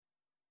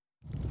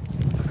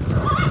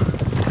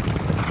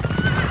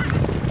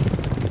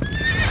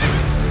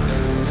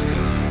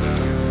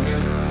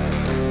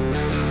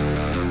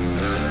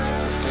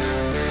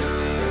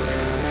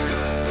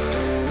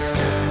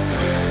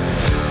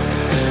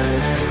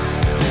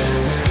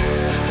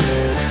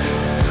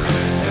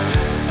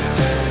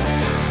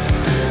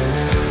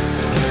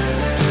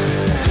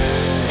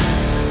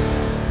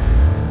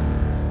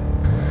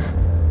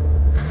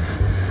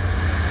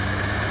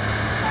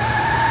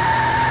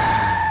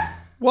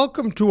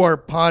welcome to our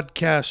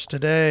podcast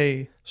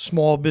today,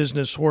 Small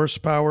Business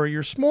Horsepower,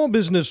 your small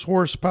business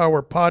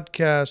horsepower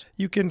podcast.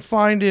 You can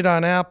find it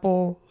on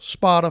Apple,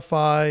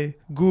 Spotify,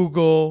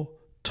 Google,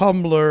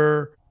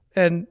 Tumblr,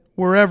 and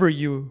wherever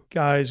you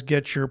guys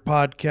get your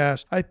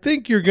podcast. I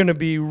think you're going to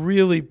be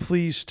really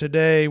pleased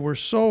today. We're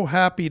so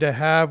happy to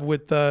have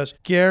with us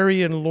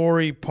Gary and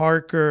Lori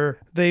Parker.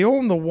 They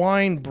own the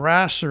Wine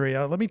Brasserie.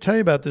 Let me tell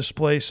you about this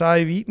place.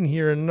 I've eaten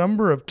here a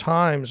number of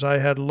times. I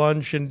had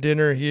lunch and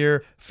dinner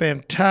here.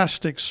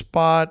 Fantastic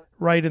spot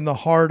right in the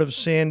heart of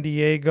San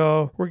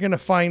Diego. We're going to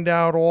find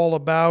out all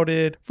about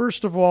it.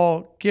 First of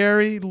all,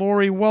 Gary,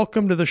 Lori,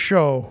 welcome to the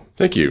show.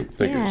 Thank you.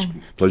 Thank you. It's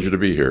a pleasure to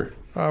be here.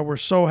 We're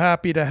so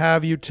happy to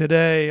have you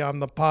today on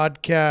the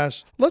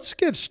podcast. Let's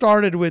get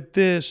started with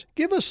this.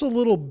 Give us a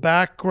little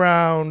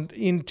background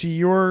into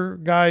your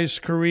guys'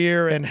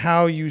 career and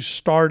how you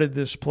started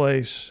this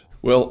place.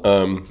 Well,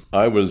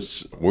 I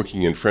was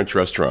working in French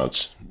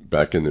restaurants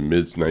back in the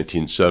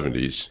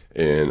mid-1970s,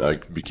 and I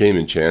became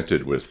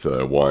enchanted with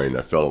wine.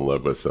 I fell in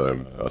love with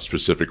a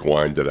specific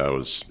wine that I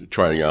was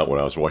trying out when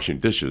I was washing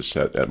dishes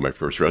at my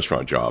first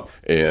restaurant job.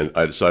 And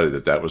I decided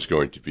that that was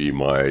going to be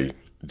my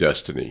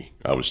destiny.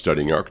 I was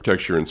studying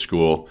architecture in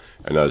school,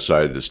 and I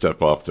decided to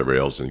step off the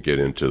rails and get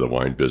into the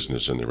wine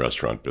business and the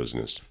restaurant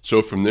business.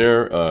 So from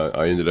there,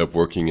 I ended up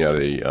working at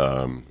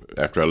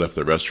after I left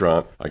the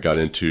restaurant, I got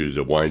into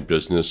the wine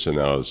business, and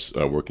I was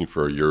working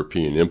for a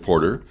European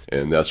importer,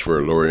 and that's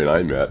where Lori and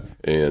I met.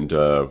 And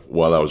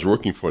while I was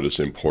working for this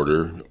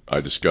importer,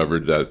 I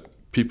discovered that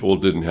people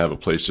didn't have a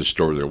place to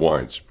store their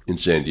wines in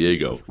San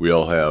Diego. We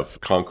all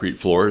have concrete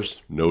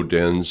floors, no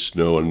dens,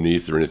 no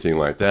underneath or anything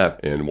like that,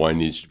 and wine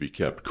needs to be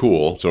kept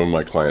cool. Some of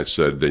my clients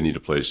said they need a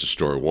place to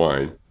store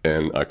wine,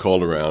 and I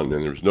called around,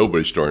 and there was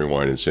nobody storing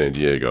wine in San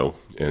Diego,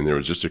 and there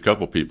was just a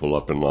couple people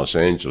up in Los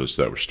Angeles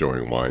that were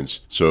storing wines.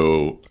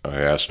 So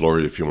I asked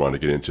Lori if you want to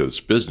get into this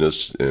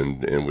business,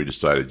 and we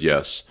decided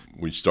yes.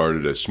 We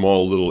started a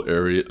small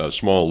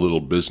little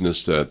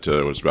business that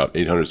was about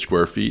 800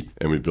 square feet,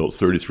 and we built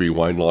 33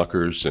 wine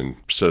lockers and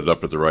set it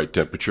up at the right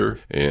temperature.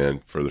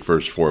 And for the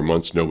first 4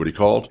 months, nobody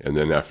called. And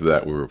then after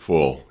that, we were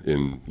full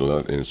in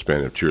a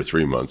span of 2 or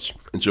 3 months.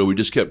 And so we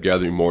just kept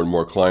gathering more and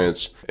more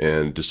clients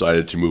and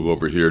decided to move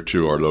over here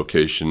to our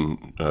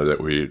location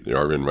that we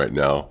are in right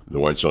now, the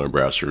WineSellar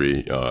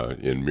Brasserie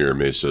in Mira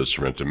Mesa,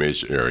 Sorrento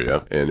Mesa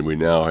area. And we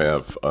now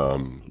have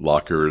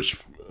lockers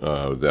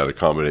that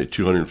accommodate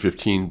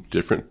 215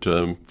 different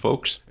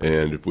folks.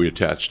 And we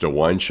attached a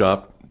wine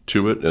shop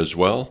to it as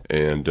well.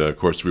 And of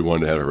course, we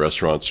wanted to have a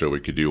restaurant so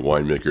we could do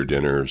winemaker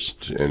dinners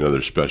and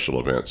other special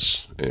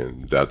events.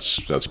 And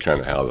that's kind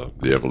of how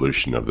the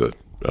evolution of the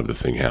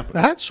thing happened.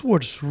 That's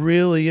what's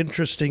really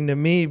interesting to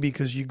me,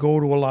 because you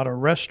go to a lot of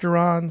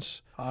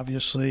restaurants.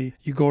 Obviously,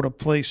 you go to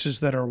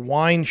places that are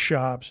wine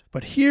shops,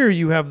 but here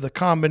you have the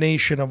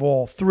combination of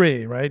all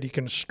three, right? You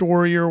can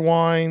store your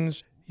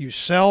wines, you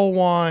sell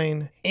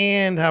wine,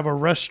 and have a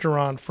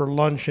restaurant for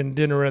lunch and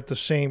dinner at the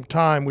same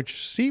time,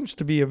 which seems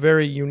to be a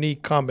very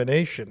unique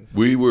combination.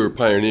 We were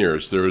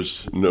pioneers. There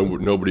was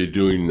nobody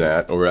doing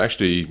that. Or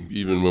actually,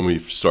 even when we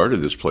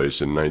started this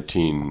place in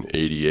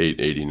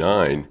 1988,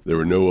 89, there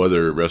were no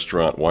other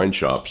restaurant wine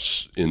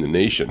shops in the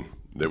nation.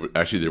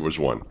 There was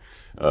one.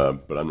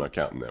 But I'm not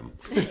counting them.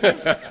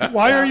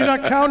 Why are you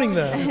not counting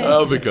them?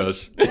 Oh,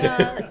 because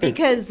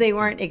they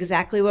weren't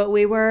exactly what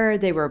we were.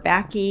 They were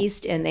back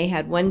east, and they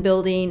had one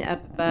building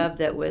up above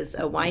that was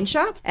a wine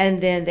shop,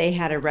 and then they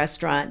had a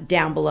restaurant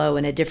down below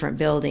in a different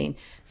building.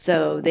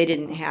 So they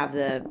didn't have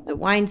the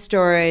wine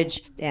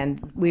storage,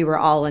 and we were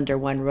all under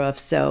one roof.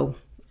 So,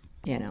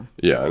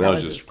 Yeah, and I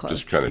was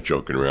just kind of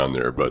joking around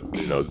there, but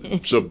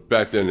so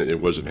back then it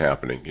wasn't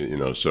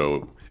happening.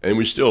 So, and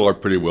we still are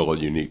pretty well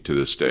unique to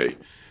this day.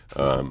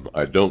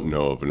 I don't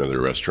know of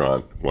another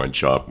restaurant, wine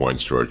shop, wine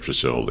storage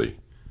facility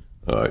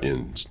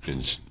in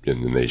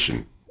the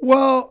nation.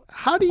 Well,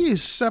 how do you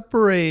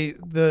separate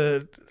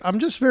I'm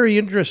just very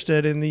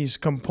interested in these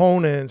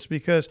components,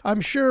 because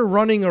I'm sure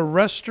running a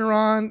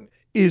restaurant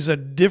is a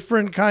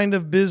different kind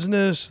of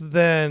business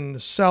than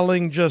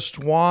selling just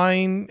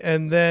wine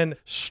and then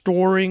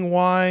storing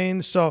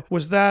wine. So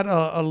was that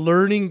a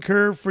learning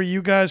curve for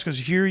you guys? Because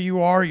here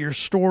you are, you're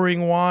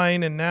storing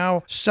wine and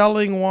now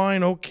selling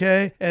wine,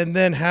 okay, and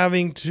then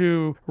having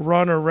to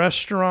run a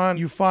restaurant.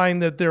 You find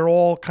that they're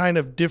all kind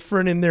of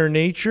different in their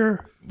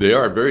nature? They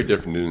are very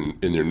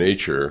different in their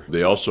nature.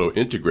 They also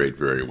integrate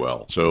very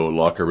well. So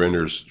locker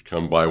renters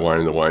come buy wine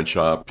in the wine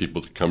shop.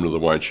 People that come to the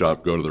wine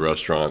shop go to the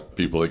restaurant.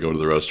 People that go to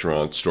the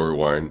restaurant store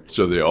wine.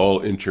 So they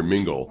all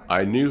intermingle.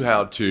 I knew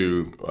how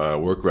to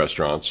work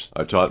restaurants.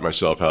 I taught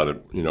myself how to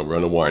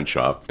run a wine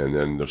shop. And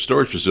then the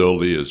storage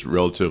facility is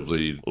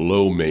relatively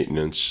low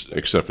maintenance,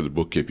 except for the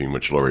bookkeeping,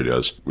 which Lori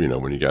does,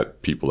 when you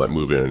got people that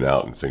move in and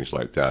out and things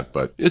like that.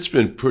 But it's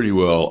been pretty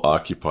well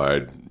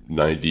occupied,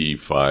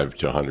 95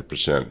 to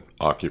 100%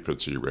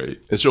 occupancy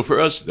rate. And so for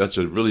us, that's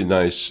a really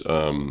nice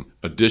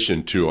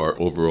addition to our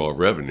overall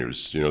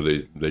revenues.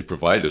 They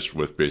provide us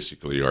with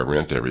basically our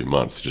rent every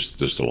month, just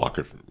the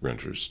locker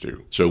renters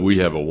do. So we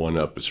have a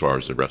one-up as far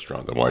as the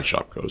restaurant, the wine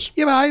shop goes.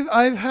 Yeah, but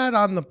I've had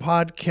on the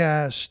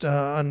podcast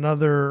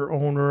another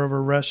owner of a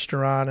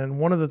restaurant, and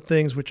one of the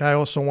things which I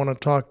also want to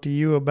talk to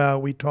you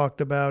about, we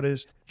talked about,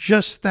 is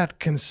just that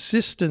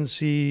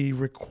consistency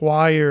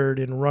required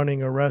in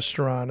running a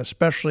restaurant,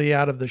 especially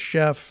out of the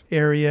chef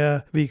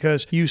area,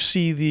 because you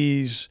see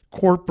these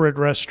corporate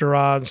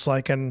restaurants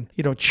like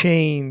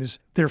chains,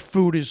 their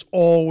food is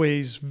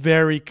always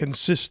very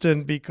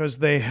consistent because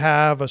they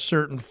have a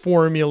certain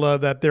formula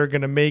that they're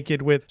going to make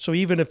it with. So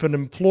even if an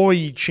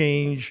employee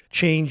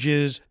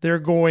changes, they're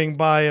going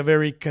by a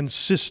very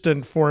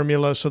consistent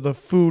formula, so the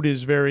food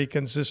is very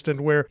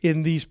consistent. Where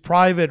in these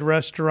private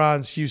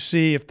restaurants, you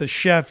see if the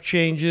chef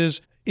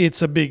changes,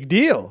 it's a big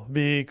deal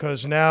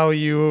because now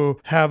you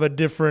have a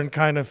different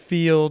kind of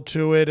feel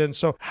to it. And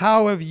so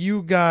how have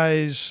you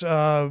guys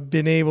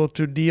been able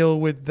to deal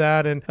with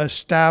that and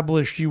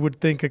establish, you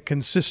would think, a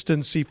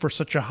consistency for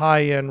such a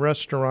high-end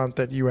restaurant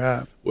that you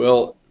have?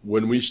 Well,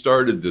 when we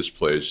started this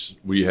place,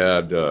 we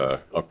had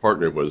our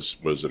partner was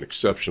an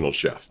exceptional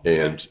chef,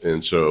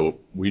 and so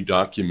we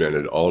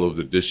documented all of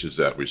the dishes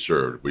that we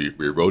served. We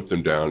wrote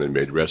them down and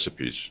made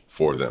recipes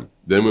for them.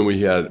 Then when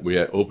we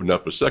had opened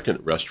up a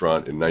second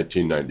restaurant in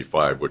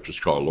 1995, which was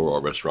called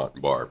Laurel Restaurant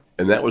and Bar,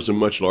 and that was a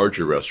much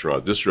larger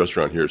restaurant. This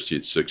restaurant here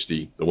seats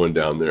 60. The one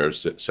down there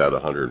sat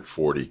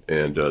 140,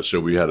 and so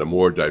we had a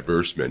more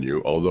diverse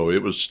menu. Although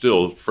it was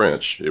still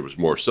French, it was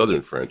more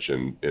Southern French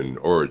in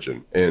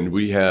origin, and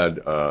we had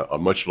a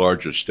much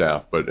larger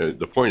staff. But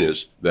the point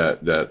is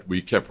that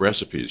we kept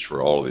recipes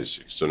for all of these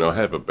things. So now I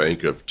have a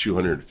bank of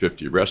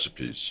 250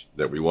 recipes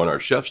that we want our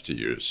chefs to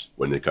use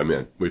when they come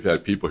in. We've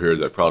had people here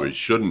that probably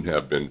shouldn't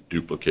have been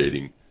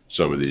duplicating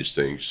some of these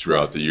things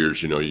throughout the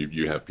years.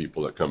 You have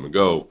people that come and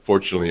go.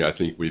 Fortunately, I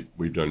think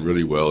we've done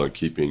really well in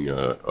keeping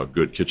a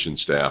good kitchen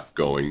staff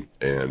going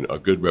and a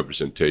good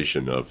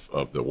representation of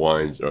the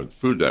wines or the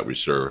food that we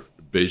serve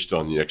based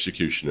on the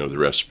execution of the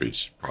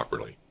recipes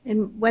properly.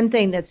 And one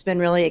thing that's been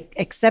really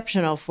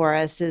exceptional for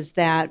us is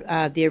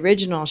that the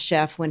original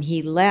chef, when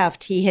he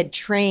left, he had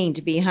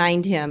trained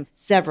behind him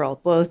several,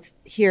 both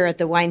here at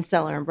the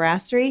WineSellar and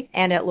Brasserie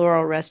and at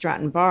Laurel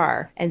Restaurant and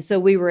Bar. And so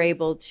we were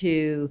able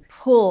to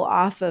pull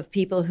off of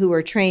people who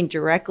were trained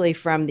directly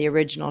from the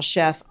original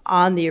chef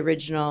on the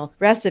original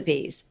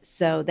recipes.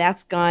 So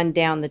that's gone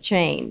down the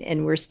chain.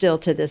 And we're still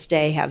to this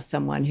day have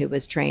someone who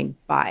was trained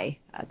by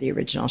the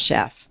original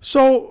chef.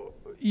 So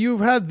you've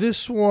had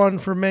this one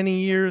for many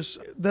years.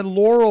 The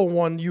Laurel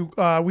one,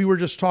 we were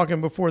just talking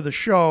before the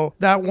show.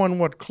 That one,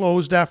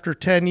 closed after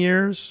 10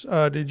 years?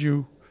 Did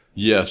you?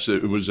 Yes,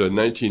 it was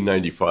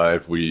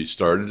 1995. We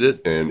started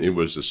it, and it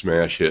was a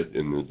smash hit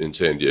in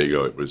San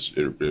Diego.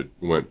 It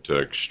went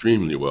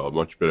extremely well,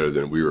 much better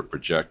than we were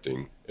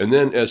projecting. And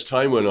then as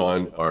time went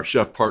on, our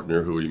chef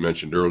partner, who we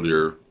mentioned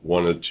earlier,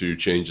 wanted to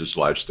change his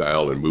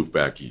lifestyle and move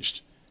back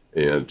east.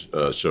 And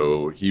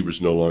so he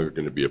was no longer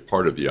going to be a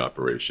part of the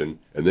operation.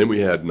 And then we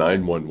had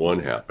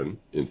 9/11 happen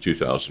in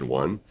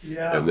 2001.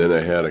 Yeah. And then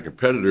I had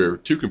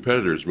two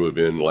competitors move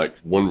in, like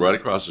one right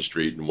across the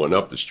street and one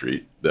up the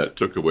street, that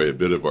took away a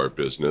bit of our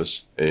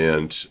business.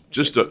 And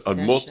just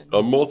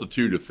a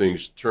multitude of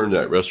things turned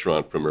that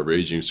restaurant from a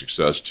raging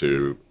success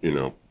to,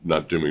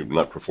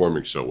 not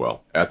performing so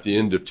well. At the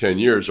end of 10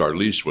 years, our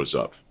lease was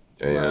up.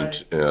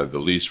 And the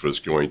lease was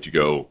going to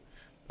go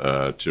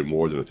to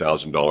more than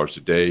 $1,000 a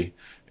day.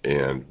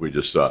 And we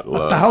just thought,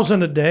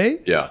 $1,000 a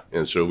day? Yeah.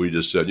 And so we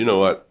just said, you know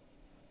what?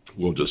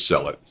 We'll just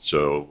sell it.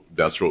 So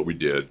that's what we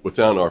did.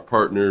 Without our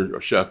partner, our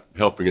chef,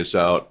 helping us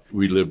out,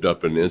 we lived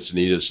up in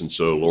Encinitas, and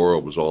so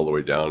Laurel was all the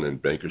way down in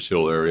Bankers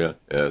Hill area.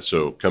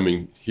 So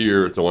coming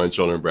here at the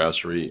WineSellar and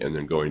Brasserie and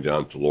then going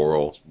down to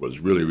Laurel was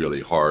really,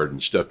 really hard.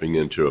 And stepping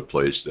into a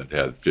place that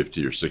had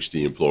 50 or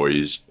 60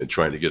 employees and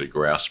trying to get a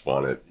grasp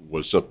on it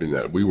was something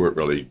that we weren't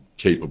really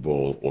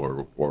capable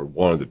or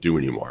wanted to do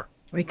anymore.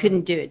 We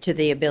couldn't do it to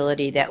the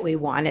ability that we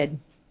wanted.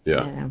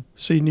 Yeah.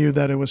 So you knew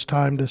that it was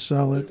time to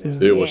sell it.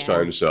 Yeah. It was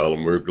time to sell,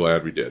 and we're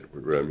glad we did.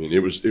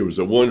 It was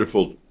a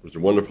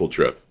wonderful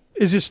trip.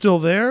 Is it still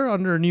there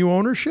under new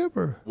ownership,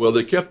 or? Well,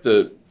 they kept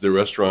the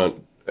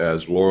restaurant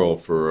as Laurel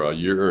for a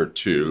year or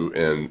two,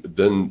 and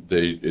then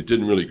it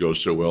didn't really go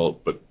so well.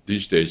 But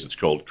these days it's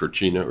called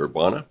Cucina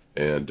Urbana,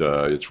 and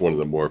it's one of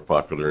the more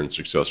popular and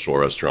successful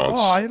restaurants.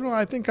 Oh,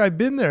 I think I've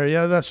been there.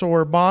 Yeah, that's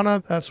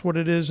Urbana. That's what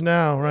it is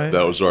now, right?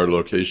 That was our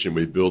location.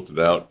 We built it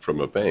out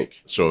from a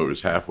bank, so it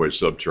was halfway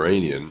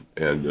subterranean,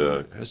 and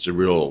has a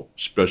real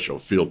special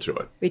feel to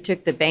it. We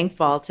took the bank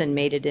vault and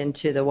made it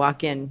into the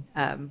walk-in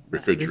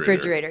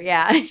refrigerator.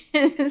 Yeah, so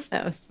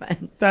it was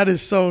fun. That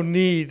is so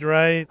neat,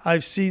 right?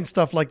 I've seen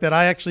stuff like that.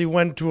 I actually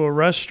went to a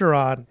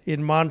restaurant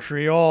in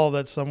Montreal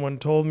that someone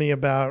told me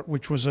about,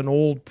 which was was an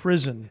old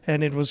prison,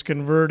 and it was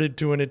converted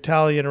to an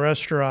Italian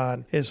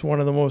restaurant. It's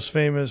one of the most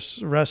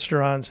famous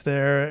restaurants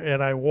there.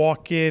 And I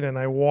walk in and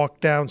I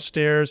walk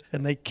downstairs,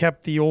 and they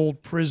kept the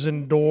old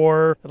prison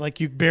door. Like,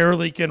 you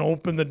barely can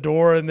open the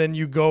door, and then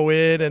you go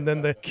in, and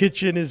then the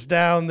kitchen is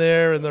down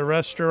there and the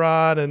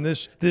restaurant. And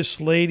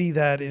this lady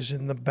that is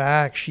in the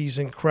back, she's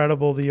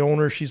incredible. The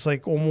owner, she's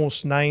like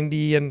almost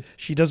 90, and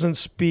she doesn't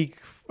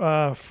speak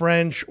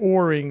French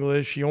or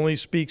English. She only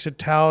speaks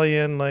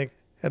Italian.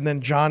 And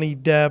then Johnny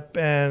Depp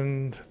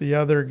and the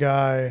other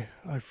guy,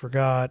 I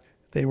forgot,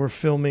 they were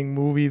filming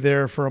movie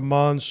there for a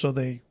month, so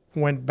they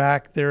went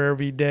back there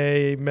every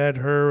day, met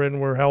her, and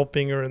were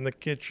helping her in the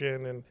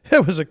kitchen. And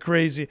it was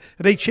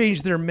they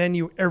changed their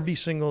menu every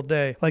single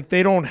day. Like,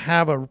 they don't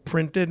have a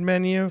printed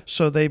menu,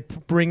 so they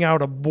bring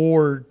out a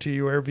board to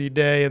you every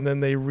day, and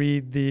then they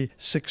read the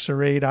 6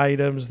 or 8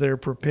 items they're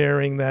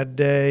preparing that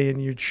day,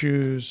 and you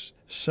choose.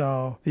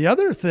 So the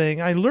other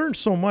thing, I learned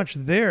so much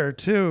there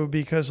too,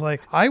 because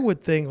I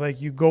would think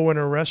you go in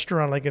a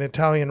restaurant, like an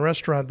Italian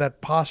restaurant, that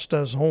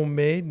pasta's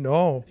homemade.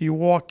 No, you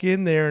walk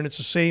in there and it's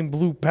the same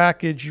blue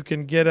package you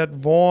can get at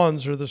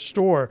Vaughn's or the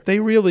store.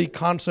 They really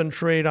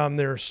concentrate on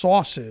their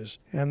sauces.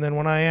 And then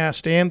when I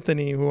asked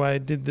Anthony, who I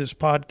did this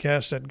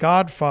podcast at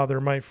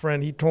Godfather, my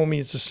friend, he told me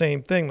it's the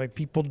same thing. Like,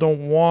 people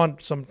don't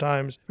want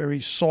sometimes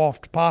very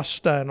soft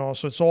pasta and all,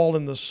 so it's all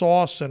in the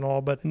sauce and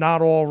all, but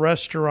not all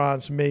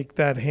restaurants make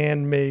that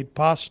handmade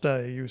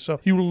pasta. So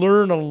you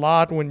learn a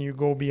lot when you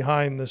go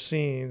behind the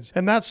scenes.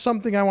 And that's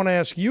something I want to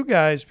ask you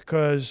guys,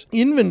 because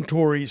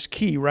inventory is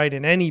key, right?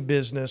 In any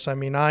business. I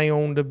mean, I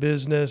owned a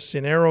business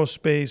in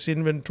aerospace.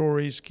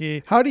 Inventory is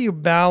key. How do you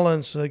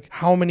balance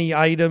how many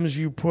items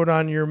you put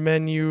on your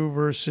menu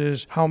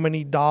versus how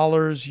many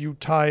dollars you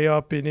tie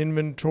up in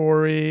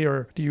inventory?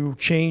 Or do you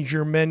change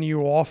your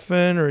menu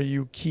often, or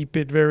you keep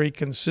it very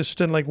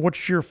consistent?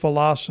 What's your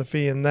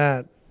philosophy in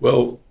that?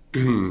 Well,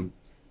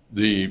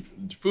 the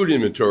food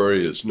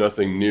inventory is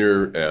nothing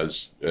near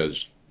as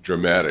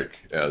dramatic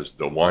as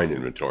the wine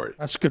inventory.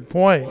 That's a good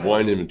point.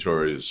 Wine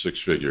inventory is 6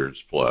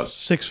 figures plus.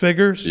 6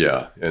 figures?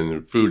 Yeah, and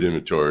the food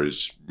inventory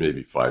is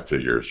maybe 5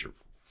 figures, or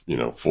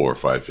 4 or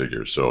 5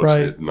 figures. So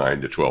right. It's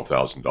 $9,000 to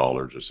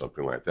 $12,000 or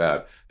something like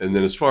that. And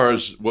then as far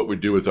as what we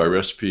do with our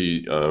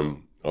recipe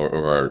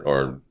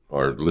or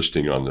our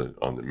listing on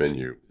the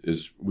menu,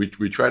 is we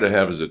try to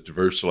have as a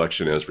diverse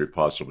selection as we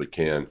possibly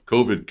can.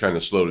 COVID kind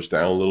of slowed us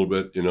down a little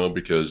bit,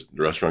 because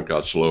the restaurant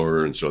got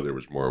slower, and so there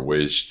was more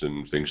waste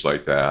and things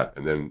like that.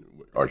 And then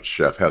our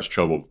chef has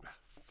trouble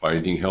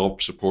finding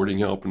help, supporting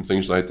help, and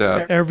things like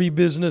that. Every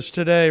business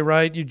today,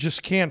 right? You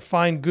just can't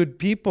find good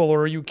people,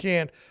 or you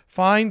can't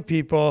find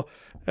people.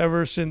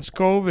 Ever since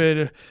COVID,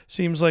 it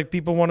seems like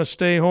people want to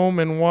stay home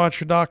and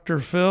watch Dr.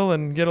 Phil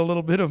and get a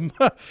little bit of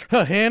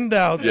a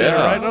handout there,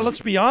 right? Now,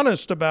 let's be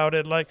honest about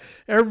it.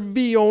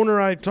 Every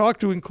owner I talk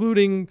to,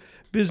 including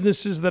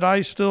businesses that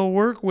I still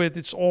work with,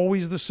 it's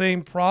always the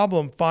same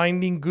problem,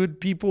 finding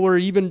good people or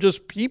even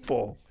just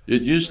people.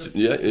 It used to,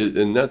 yeah,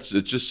 it's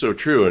just so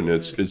true, and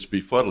it's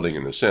befuddling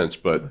in a sense.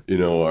 But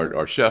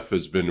our chef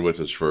has been with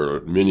us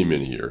for many,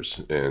 many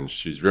years, and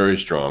she's very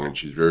strong, and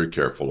she's very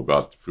careful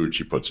about the food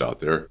she puts out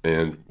there.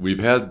 And we've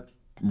had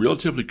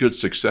relatively good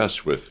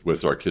success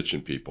with our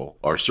kitchen people.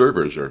 Our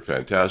servers are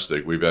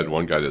fantastic. We've had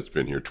one guy that's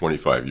been here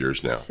 25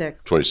 years now,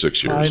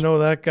 26 years. I know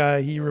that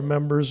guy. He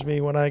remembers me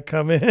when I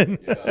come in.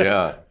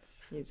 Yeah.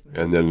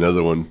 And then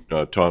another one,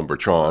 Tom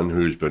Bertrand,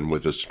 who's been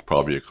with us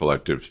probably a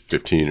collective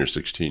 15 or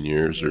 16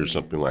 years or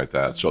something like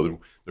that. So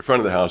the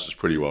front of the house is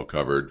pretty well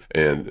covered.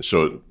 And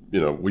so,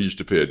 we used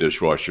to pay a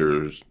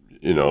dishwasher,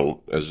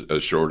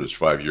 as short as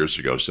 5 years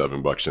ago,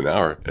 $7 an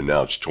hour. And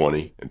now it's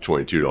 $20 and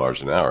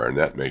 $22 an hour. And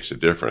that makes a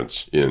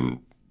difference in,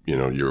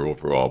 your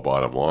overall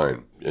bottom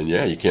line. And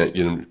yeah, you can't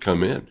get them to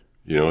come in.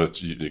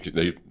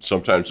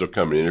 Sometimes they'll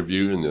come and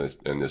interview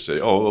and they say,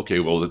 oh, okay,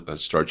 well,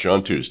 let's start you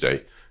on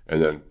Tuesday.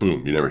 And then,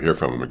 boom, you never hear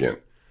from them again.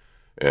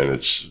 And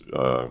it's,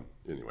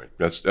 anyway,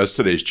 that's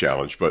today's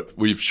challenge. But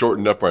we've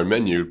shortened up our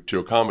menu to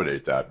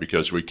accommodate that,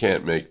 because we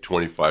can't make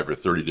 25 or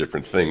 30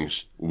 different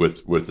things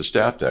with the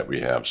staff that we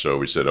have. So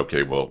we said,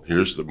 okay, well,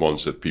 here's the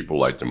ones that people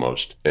like the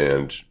most.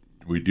 And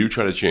we do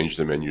try to change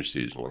the menu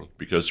seasonally,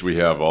 because we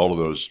have all of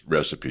those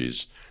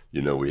recipes.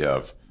 We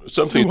have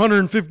something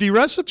 250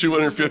 recipes.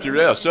 250,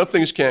 yeah. Some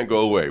things can't go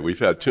away. We've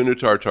had tuna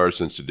tartare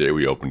since the day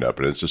we opened up,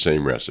 and it's the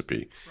same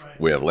recipe. Right.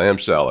 We have lamb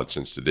salad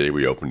since the day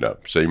we opened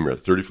up. Same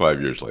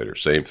 35 years later,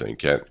 same thing.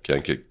 Can't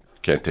take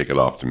it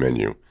off the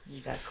menu.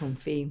 Duck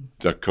confit.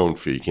 Duck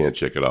confit, can't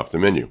take it off the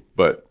menu.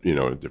 But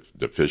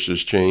the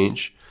fishes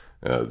change,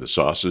 the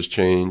sauces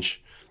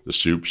change, the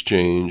soups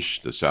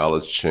change, the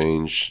salads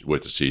change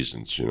with the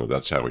seasons.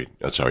 That's how we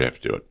have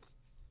to do it.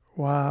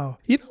 Wow.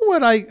 You know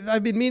what?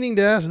 I've been meaning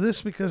to ask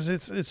this, because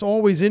it's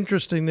always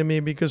interesting to me,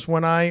 because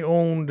when I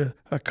owned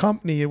a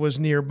company, it was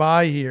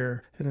nearby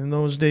here. And in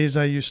those days,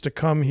 I used to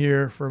come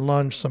here for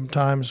lunch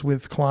sometimes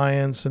with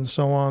clients and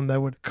so on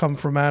that would come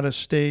from out of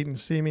state and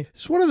see me.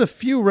 It's one of the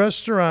few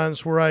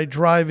restaurants where I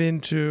drive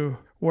into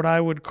what I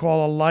would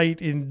call a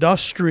light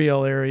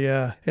industrial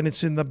area, and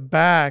it's in the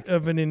back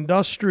of an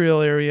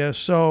industrial area.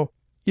 So,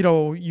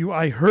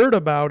 I heard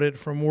about it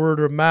from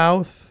word of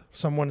mouth.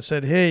 Someone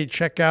said, hey,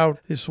 check out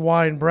this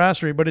wine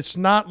brasserie, but it's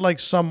not like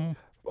some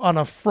on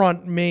a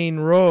front main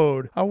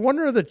road. I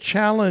wonder the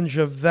challenge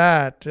of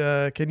that.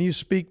 Can you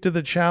speak to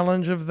the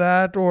challenge of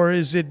that? Or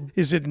is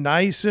it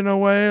nice in a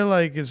way?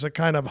 Like, is it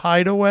kind of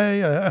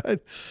hideaway?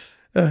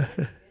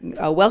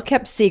 A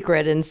well-kept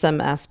secret in some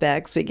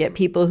aspects. We get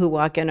people who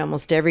walk in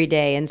almost every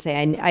day and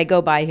say, I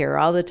go by here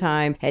all the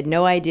time, had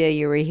no idea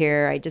you were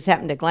here. I just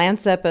happened to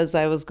glance up as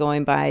I was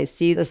going by,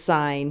 see the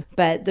sign.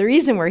 But the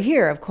reason we're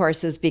here, of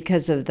course, is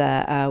because of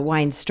the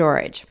wine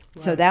storage.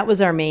 So that was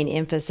our main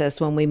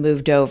emphasis when we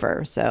moved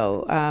over.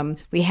 So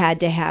we had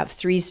to have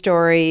 3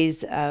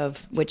 stories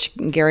of which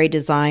Gary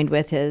designed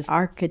with his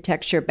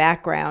architecture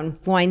background,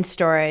 wine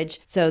storage.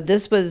 So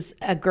this was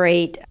a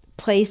great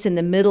place in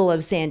the middle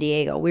of San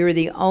Diego. We were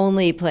the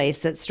only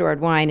place that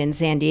stored wine in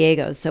San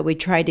Diego, so we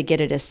tried to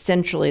get it as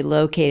centrally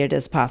located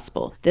as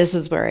possible. This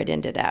is where it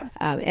ended up.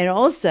 And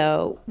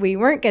also, we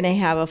weren't going to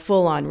have a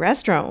full-on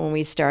restaurant when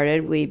we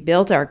started. We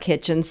built our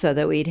kitchen so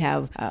that we'd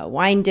have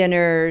wine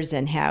dinners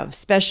and have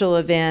special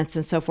events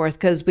and so forth,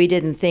 because we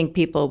didn't think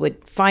people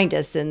would find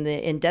us in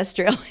the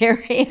industrial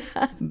area.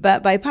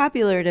 But by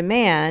popular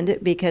demand,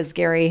 because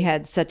Gary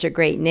had such a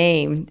great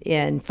name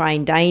in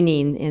fine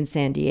dining in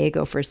San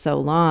Diego for so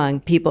long,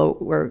 people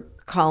were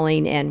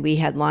calling, and we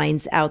had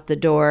lines out the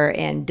door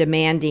and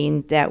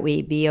demanding that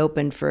we be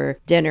open for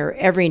dinner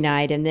every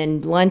night and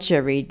then lunch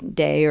every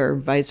day, or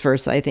vice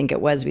versa. I think it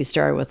was. We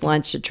started with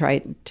lunch to try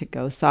to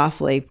go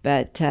softly.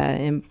 But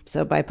and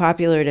so by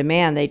popular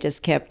demand, they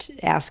just kept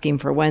asking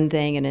for one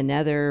thing and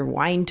another.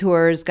 Wine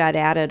tours got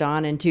added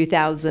on in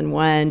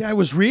 2001. Yeah, I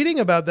was reading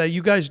about that.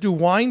 You guys do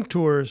wine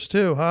tours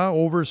too, huh?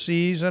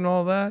 Overseas and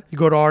all that? You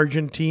go to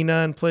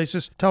Argentina and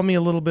places. Tell me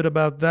a little bit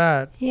about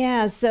that.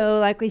 Yeah, so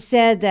like we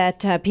said,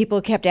 that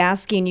people kept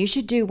asking, you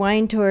should do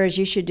wine tours,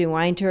 you'd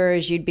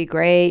be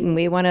great, and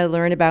we want to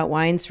learn about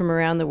wines from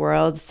around the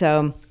world.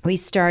 So we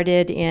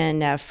started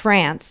in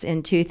France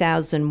in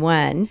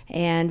 2001,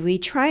 and we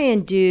try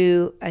and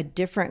do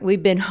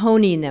we've been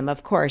honing them,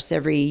 of course,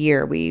 every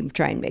year. We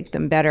try and make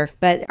them better,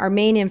 but our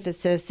main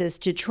emphasis is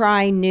to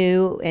try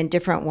new and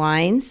different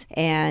wines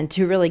and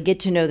to really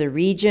get to know the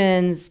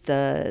regions,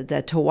 the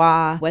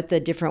terroir, what the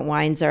different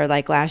wines are.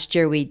 Like last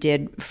year we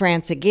did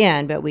France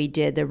again, but we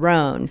did the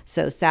Rhone.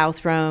 So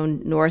South Rhone,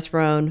 North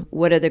Rhone,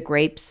 what are the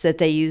grapes that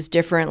they use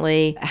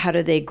differently? How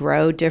do they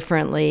grow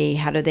differently?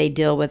 How do they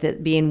deal with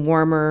it being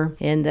warmer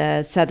in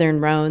the Southern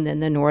Rhone than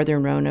the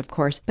Northern Rhone, of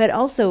course? But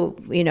also,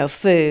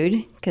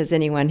 food, because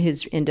anyone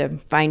who's into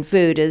fine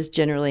food is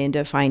generally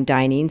into fine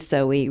dining.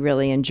 So we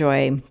really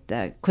enjoy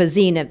the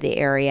cuisine of the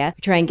area.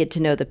 We try and get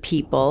to know the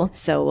people.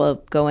 So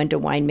we'll go into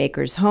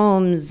winemakers'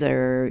 homes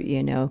or,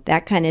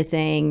 that kind of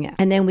thing.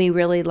 And then we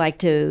really like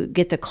to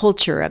get the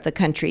culture of the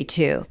country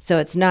too. So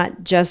it's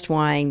not just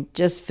wine,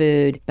 just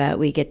food, but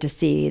we get to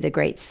see the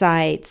great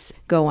sites,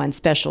 go on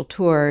special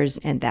tours,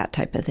 and that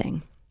type of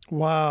thing.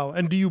 Wow.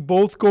 And do you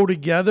both go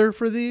together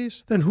for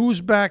these? Then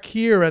who's back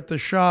here at the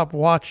shop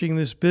watching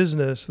this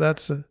business?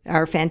 That's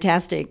our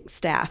fantastic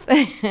staff.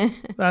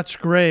 That's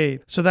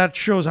great. So that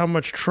shows how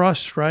much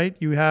trust, right,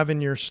 you have in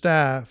your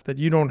staff, that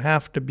you don't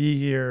have to be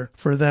here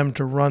for them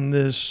to run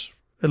this,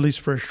 at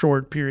least for a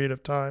short period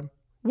of time.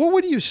 What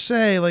would you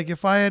say, like,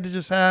 if I had to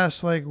just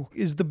ask, like,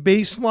 is the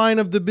baseline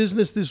of the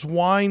business this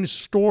wine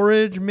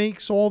storage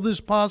makes all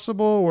this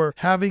possible, or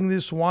having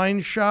this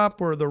wine shop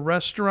or the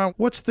restaurant?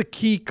 What's the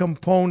key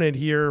component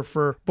here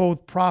for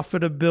both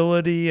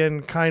profitability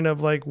and kind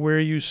of like where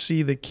you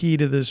see the key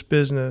to this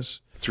business?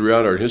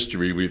 Throughout our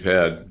history, we've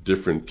had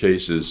different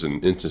cases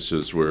and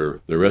instances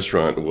where the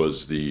restaurant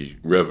was the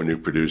revenue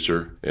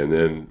producer. And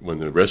then when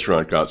the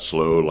restaurant got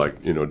slow,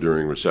 like,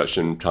 during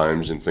recession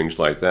times and things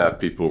like that,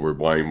 people were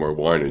buying more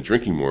wine and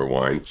drinking more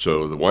wine.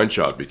 So the wine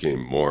shop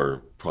became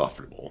more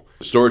profitable.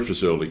 The storage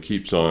facility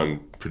keeps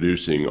on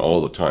producing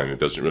all the time. It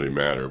doesn't really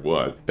matter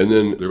what. And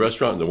then the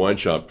restaurant and the wine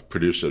shop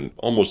produce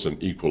almost an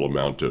equal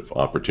amount of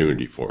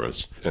opportunity for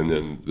us. And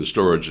then the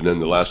storage. And then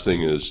the last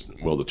thing is,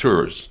 the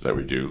tours that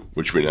we do,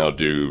 which we now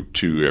do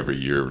 2 every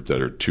year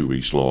that are 2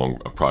 weeks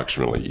long,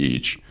 approximately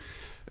each.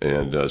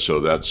 And so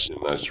that's a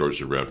nice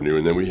source of revenue.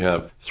 And then we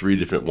have 3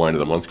 different Wine of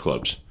the Month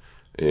clubs.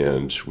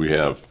 And we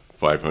have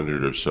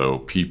 500 or so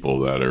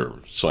people that are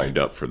signed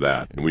up for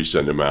that. And we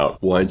send them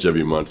out wines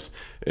every month.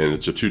 And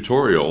it's a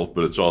tutorial,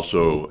 but it's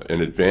also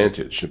an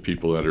advantage to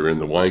people that are in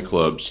the wine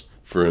clubs.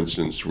 For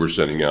instance, we're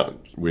sending out,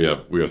 we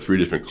have 3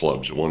 different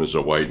clubs. One is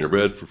a white and a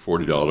red for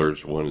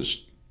 $40. One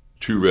is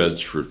 2 reds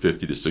for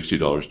 $50 to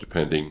 $60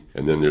 depending.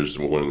 And then there's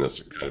one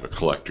that's kind of a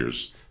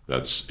collector's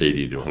that's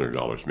 $80 to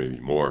 $100, maybe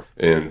more.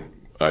 And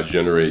I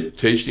generate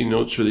tasting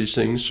notes for these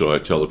things. So I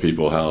tell the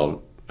people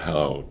how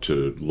how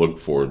to look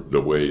for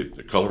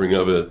the coloring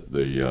of it,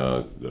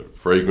 the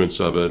fragrance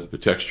of it, the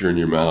texture in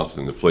your mouth,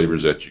 and the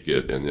flavors that you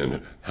get, and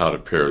then how to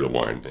pair the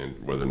wine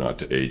and whether or not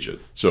to age it.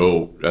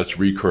 So that's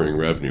recurring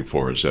revenue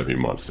for us every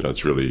month.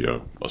 That's really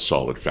a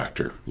solid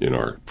factor in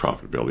our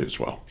profitability as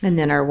well. And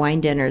then our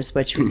wine dinners,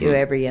 which we do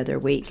every other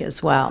week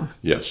as well.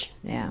 Yes.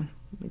 Yeah.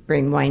 We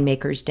bring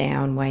winemakers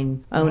down,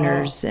 wine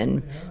owners,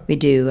 and we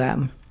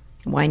do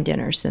wine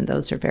dinners, and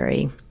those are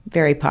very,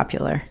 very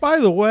popular. By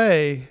the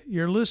way,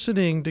 you're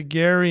listening to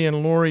Gary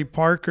and Lori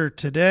Parker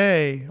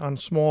today on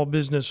Small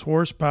Business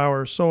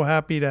Horsepower. So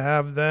happy to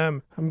have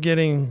them. I'm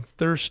getting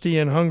thirsty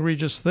and hungry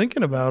just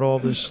thinking about all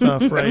this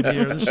stuff right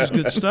here. This is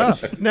good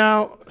stuff.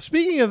 Now,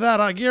 speaking of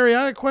that, Gary,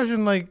 I have a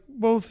question like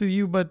both of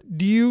you, but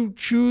do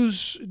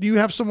you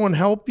have someone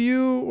help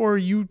you, or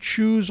you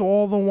choose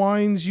all the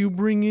wines you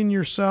bring in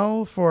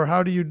yourself, or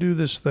how do you do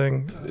this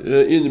thing?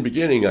 In the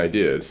beginning, I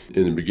did.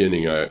 In the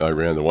beginning, I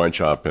ran the wine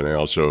shop, and I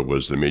also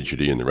was the maitre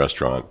d' in the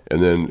restaurant.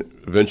 And then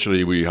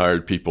eventually we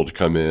hired people to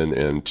come in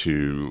and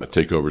to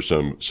take over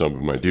some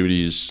of my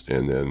duties,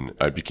 and then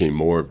I became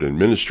more of an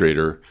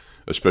administrator,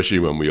 especially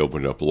when we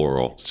opened up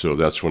Laurel. So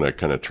that's when I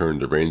kind of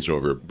turned the reins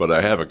over. But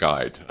I have a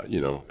guide.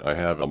 I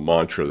have a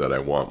mantra that I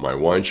want my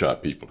wine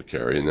shop people to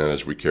carry, and that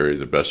is we carry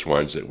the best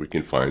wines that we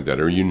can find that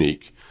are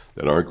unique,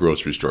 that aren't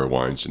grocery store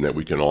wines, and that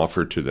we can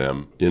offer to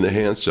them in a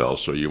hand sell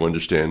so you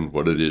understand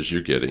what it is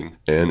you're getting,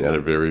 and at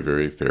a very,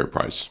 very fair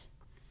price.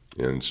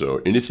 And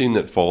so anything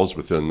that falls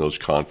within those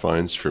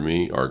confines for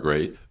me are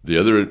great. The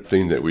other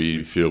thing that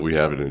we feel we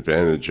have an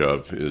advantage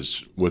of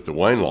is with the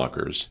wine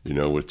lockers.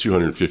 With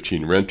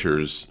 215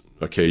 renters,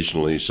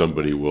 occasionally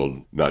somebody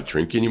will not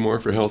drink anymore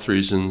for health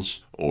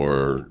reasons,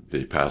 or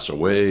they pass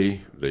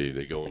away,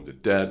 they go into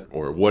debt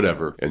or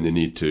whatever, and they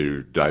need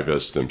to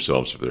divest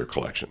themselves of their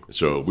collection.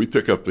 So we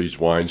pick up these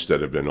wines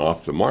that have been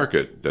off the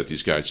market that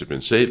these guys have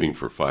been saving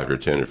for 5 or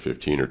 10 or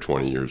 15 or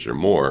 20 years or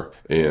more,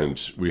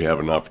 and we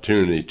have an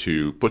opportunity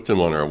to put them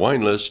on our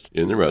wine list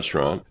in the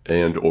restaurant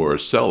and or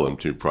sell them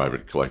to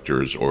private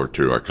collectors or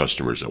to our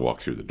customers that walk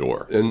through the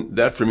door. And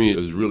that for me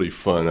is really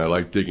fun. I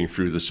like digging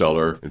through the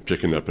cellar and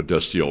picking up a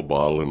dusty old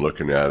bottle and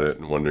looking at it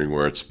and wondering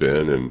where it's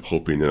been and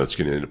hoping that it's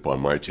going to end up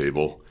on my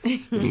table.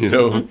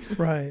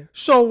 Right.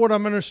 So what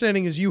I'm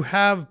understanding is you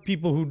have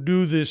people who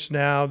do this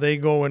now. They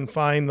go and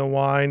find the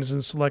wines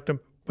and select them.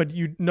 But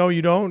you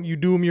don't? You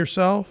do them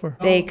yourself? Or?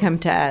 They come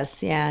to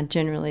us. Yeah,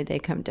 generally they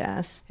come to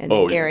us. And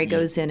then Gary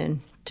goes in and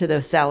to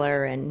the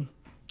cellar and...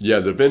 Yeah,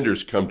 the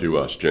vendors come to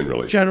us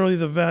generally. Generally,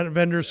 the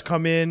vendors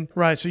come in.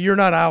 Right, so you're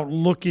not out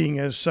looking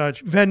as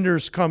such.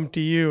 Vendors come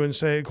to you and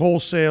say,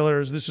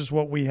 wholesalers, this is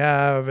what we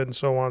have, and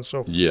so on and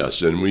so forth.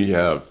 Yes, and we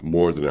have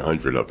more than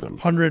 100 of them.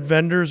 100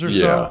 vendors or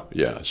so?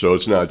 Yeah. So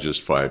it's not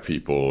just 5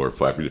 people or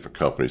 5 different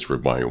companies we're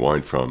buying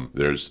wine from.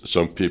 There's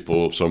some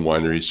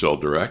wineries sell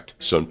direct.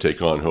 Some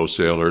take on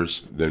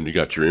wholesalers. Then you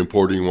got your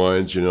importing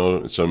wines,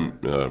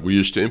 we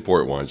used to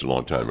import wines a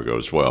long time ago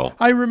as well.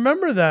 I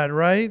remember that,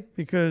 right?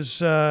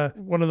 Because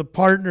one of the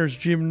partners,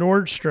 Jim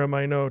Nordstrom,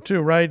 I know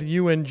too, right?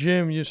 You and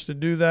Jim used to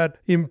do that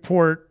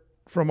import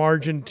from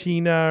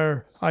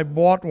Argentina. I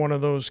bought one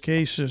of those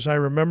cases. I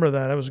remember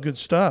that. That was good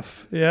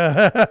stuff.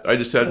 Yeah. I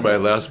just had my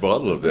last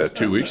bottle of that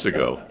 2 weeks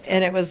ago.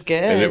 And it was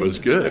good.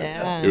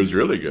 Yeah. It was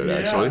really good,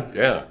 actually.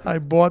 Yeah. I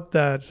bought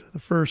that the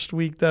first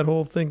week that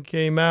whole thing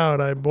came out.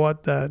 I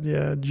bought that.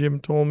 Yeah. Jim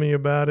told me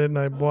about it, and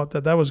I bought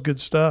that. That was good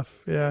stuff.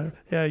 Yeah.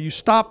 Yeah. You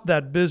stopped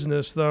that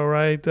business, though,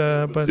 right?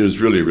 But it was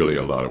really, really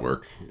a lot of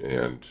work.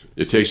 And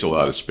it takes a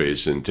lot of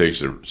space and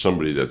takes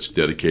somebody that's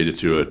dedicated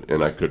to it.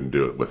 And I couldn't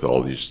do it with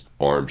all these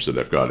arms that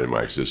I've got in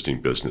my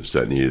existing business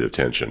that needed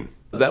attention.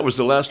 That was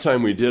the last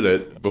time we did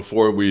it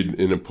before we'd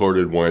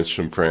imported wines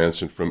from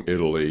France and from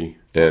Italy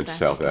and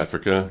South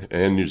Africa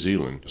and New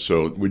Zealand.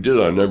 So we did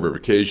it on a number of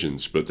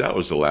occasions, but that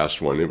was the last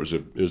one. It was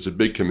a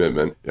big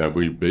commitment.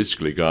 We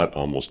basically got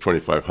almost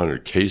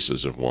 2,500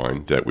 cases of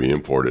wine that we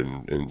imported,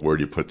 and where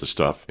do you put the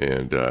stuff?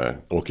 And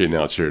okay,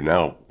 now it's here.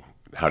 Now,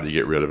 how do you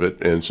get rid of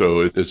it? And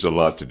so it's a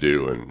lot to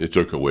do, and it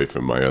took away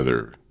from my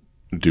other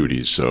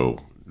duties. So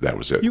that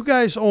was it. You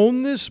guys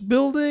own this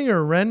building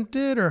or rent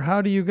it, or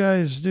how do you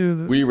guys do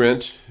that? We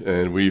rent,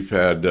 and we've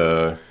had,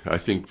 I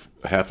think,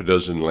 half a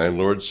dozen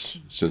landlords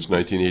since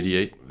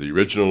 1988. The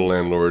original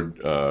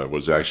landlord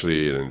was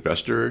actually an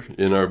investor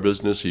in our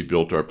business. He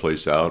built our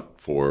place out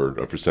for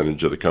a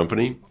percentage of the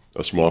company,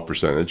 a small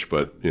percentage,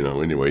 but,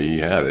 anyway, he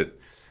had it.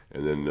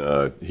 And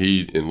then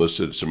he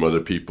enlisted some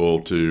other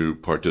people to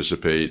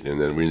participate, and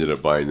then we ended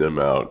up buying them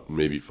out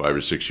maybe 5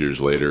 or 6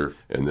 years later.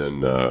 And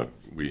then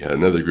we had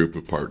another group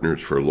of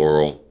partners for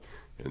Laurel,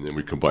 and then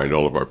we combined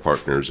all of our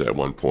partners at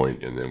one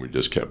point, and then we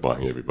just kept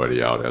buying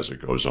everybody out as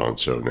it goes on.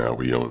 So now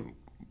we own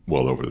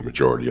well over the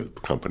majority of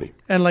the company.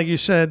 And like you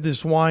said,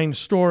 this wine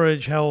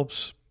storage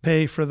helps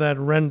pay for that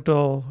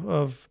rental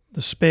of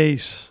the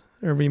space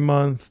every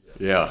month.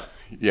 Yeah.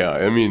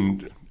 I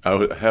mean,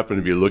 I happen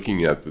to be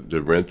looking at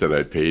the rent that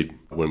I paid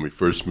when we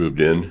first moved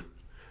in,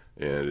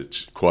 and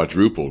it's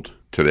quadrupled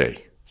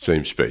today.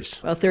 Same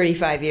space. Well,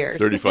 35 years.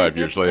 35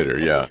 years later,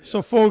 yeah.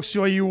 So, folks,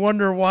 you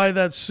wonder why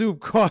that soup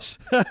costs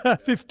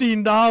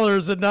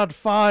 $15 and not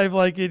 $5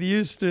 like it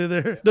used to.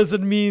 There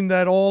doesn't mean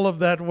that all of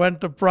that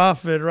went to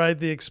profit, right?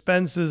 The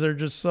expenses are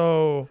just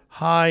so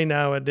high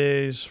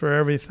nowadays for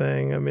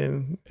everything. I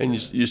mean, and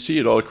you see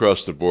it all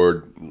across the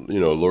board.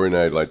 Lori and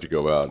I like to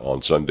go out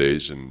on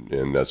Sundays,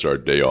 and that's our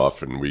day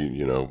off, and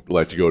we,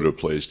 like to go to a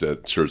place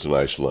that serves a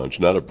nice lunch,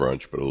 not a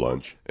brunch, but a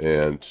lunch.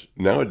 And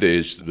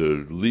nowadays,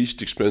 the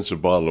least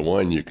expensive bottle of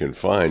wine you can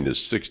find is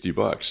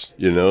 $60,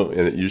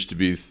 and it used to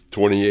be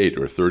 $28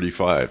 or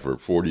 $35 or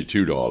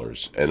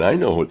 $42. And I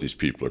know what these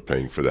people are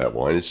paying for that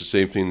wine. It's the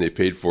same thing they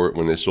paid for it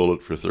when they sold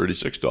it for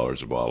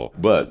 $36 a bottle.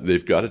 But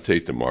they've got to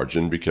take the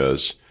margin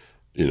because,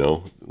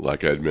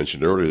 like I had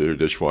mentioned earlier, their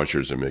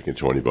dishwashers are making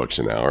 $20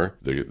 an hour.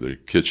 The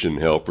kitchen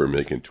helper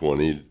making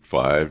 $25,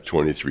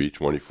 $23,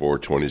 $24,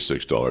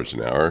 $26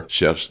 an hour.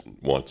 Chefs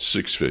want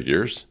six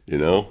figures.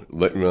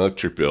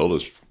 Electric bill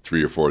is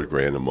 $3 or $4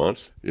 grand a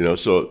month.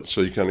 So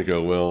you kind of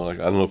go, well, I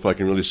don't know if I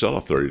can really sell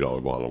a $30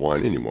 bottle of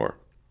wine anymore.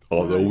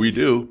 Although we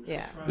do.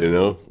 Yeah.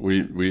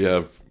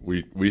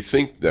 We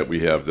think that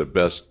we have the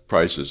best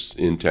prices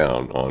in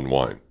town on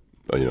wine,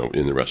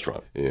 in the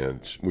restaurant,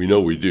 and we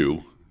know we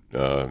do.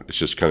 It's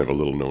just kind of a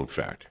little known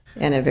fact.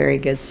 And a very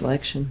good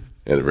selection.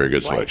 And a very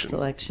good White selection.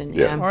 selection,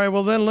 Yeah. yeah. all right,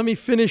 well, then let me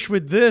finish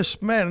with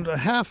this. Man, a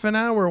half an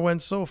hour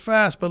went so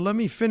fast, but let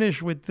me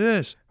finish with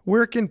this.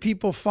 Where can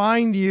people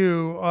find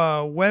you?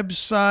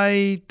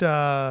 Website?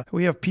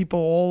 We have people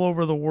all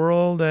over the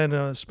world, and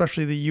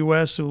especially the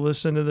U.S. who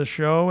listen to the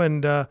show,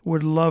 and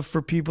would love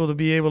for people to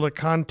be able to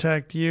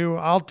contact you.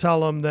 I'll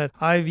tell them that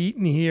I've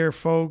eaten here,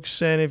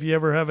 folks, and if you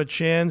ever have a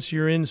chance,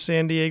 you're in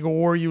San Diego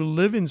or you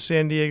live in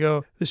San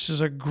Diego, this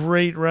is a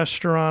great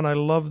restaurant. I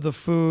love the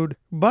food,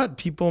 but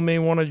people may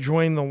want to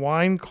join the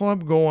wine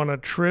club, go on a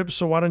trip,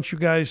 so why don't you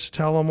guys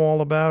tell them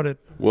all about it?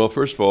 Well,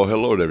 first of all,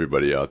 hello to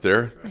everybody out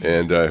there,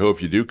 and I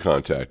hope you do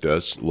contact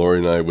us. Lori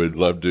and I would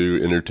love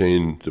to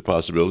entertain the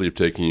possibility of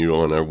taking you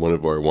on one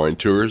of our wine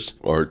tours.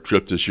 Our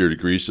trip this year to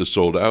Greece is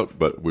sold out,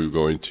 but we're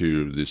going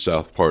to the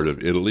south part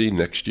of Italy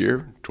next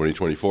year,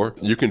 2024.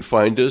 You can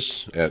find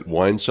us at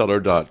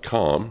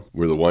WineSellar.com.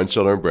 We're the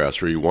WineSellar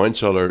Brasserie.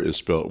 WineSellar is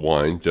spelled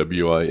wine,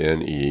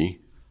 W-I-N-E,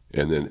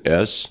 and then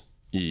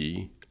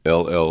S-E-L-L-A-R.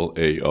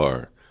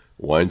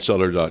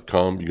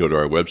 WineSellar.com. You go to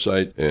our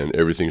website, and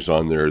everything's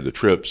on there. The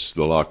trips,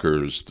 the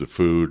lockers, the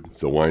food,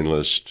 the wine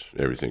list,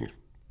 everything.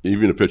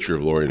 Even a picture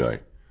of Lori and I.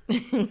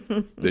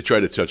 They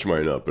tried to touch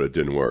mine up, but it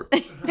didn't work.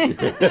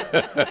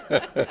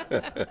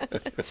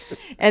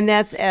 And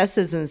that's S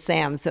as in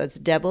Sam, so it's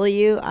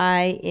W-I-N-E-S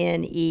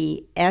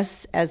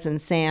as in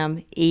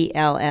Sam,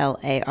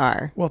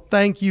 E-L-L-A-R. Well,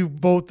 thank you,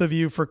 both of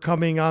you, for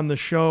coming on the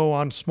show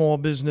on Small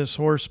Business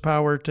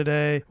Horsepower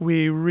today.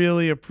 We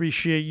really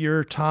appreciate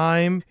your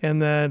time,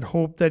 and then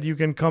hope that you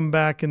can come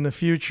back in the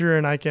future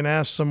and I can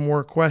ask some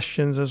more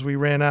questions as we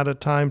ran out of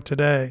time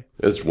today.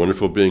 It's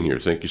wonderful being here.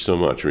 Thank you so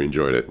much. We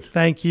enjoyed it.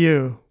 Thank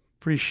you.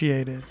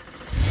 Appreciate it.